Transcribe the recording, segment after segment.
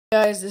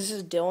Guys, this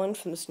is Dylan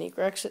from the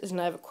Sneaker X's, and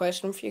I have a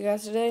question for you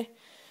guys today.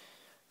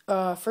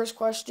 First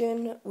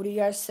question, what do you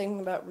guys think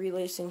about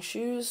relacing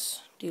shoes?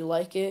 Do you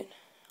like it?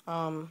 If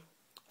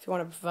you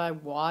want to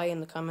provide why in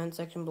the comment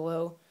section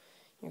below,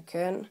 you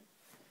can.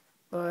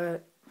 But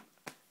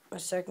my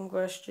second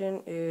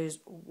question is,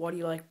 what do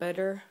you like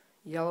better?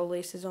 Yellow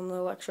laces on the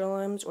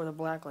electrolimes or the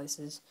black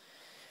laces?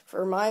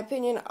 For my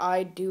opinion,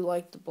 I do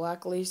like the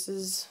black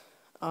laces.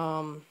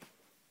 Just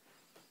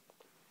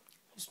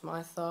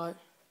my thought.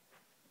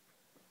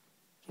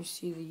 You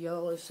see the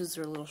yellow laces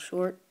are a little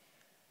short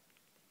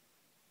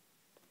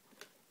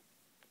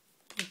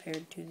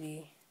compared to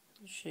the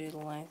shade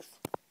length.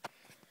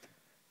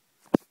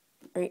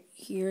 Right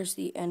here's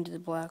the end of the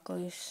black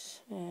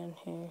lace, and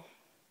here.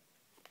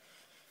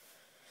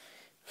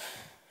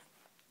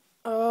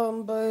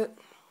 But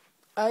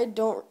I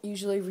don't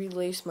usually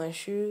relace my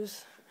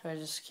shoes. I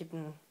just keep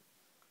them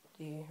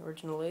the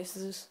original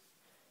laces.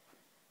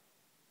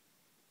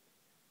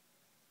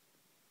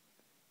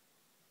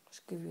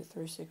 Just give you a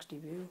 360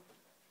 view.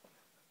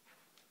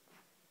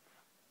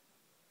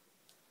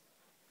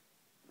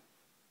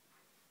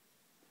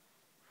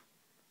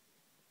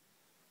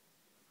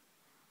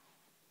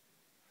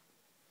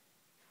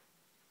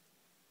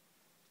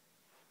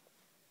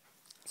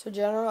 So in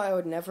general, I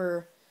would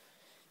never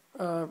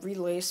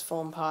relace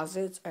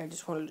Foamposites. I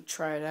just wanted to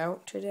try it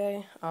out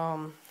today.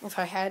 If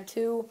I had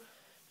to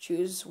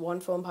choose one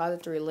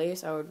Foamposite to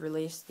relace, I would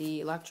relace the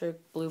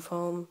electric blue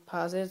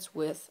Foamposites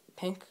with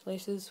pink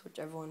laces, which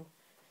everyone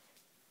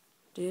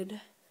did.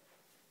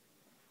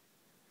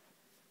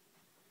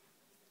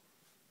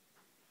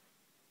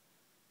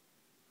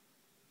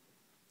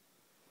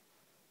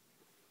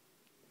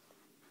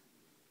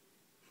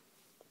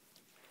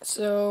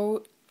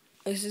 So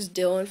this is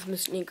Dylan from the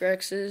Sneaker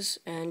X's,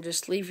 and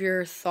just leave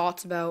your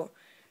thoughts about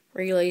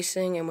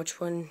relacing and which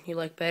one you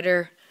like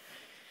better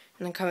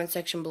in the comment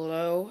section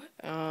below.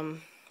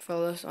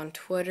 Follow us on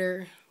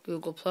Twitter,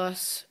 Google+,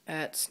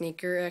 at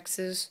Sneaker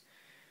X's,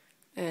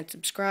 and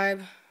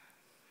subscribe.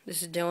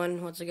 This is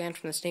Dylan once again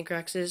from the Sneaker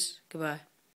X's. Goodbye.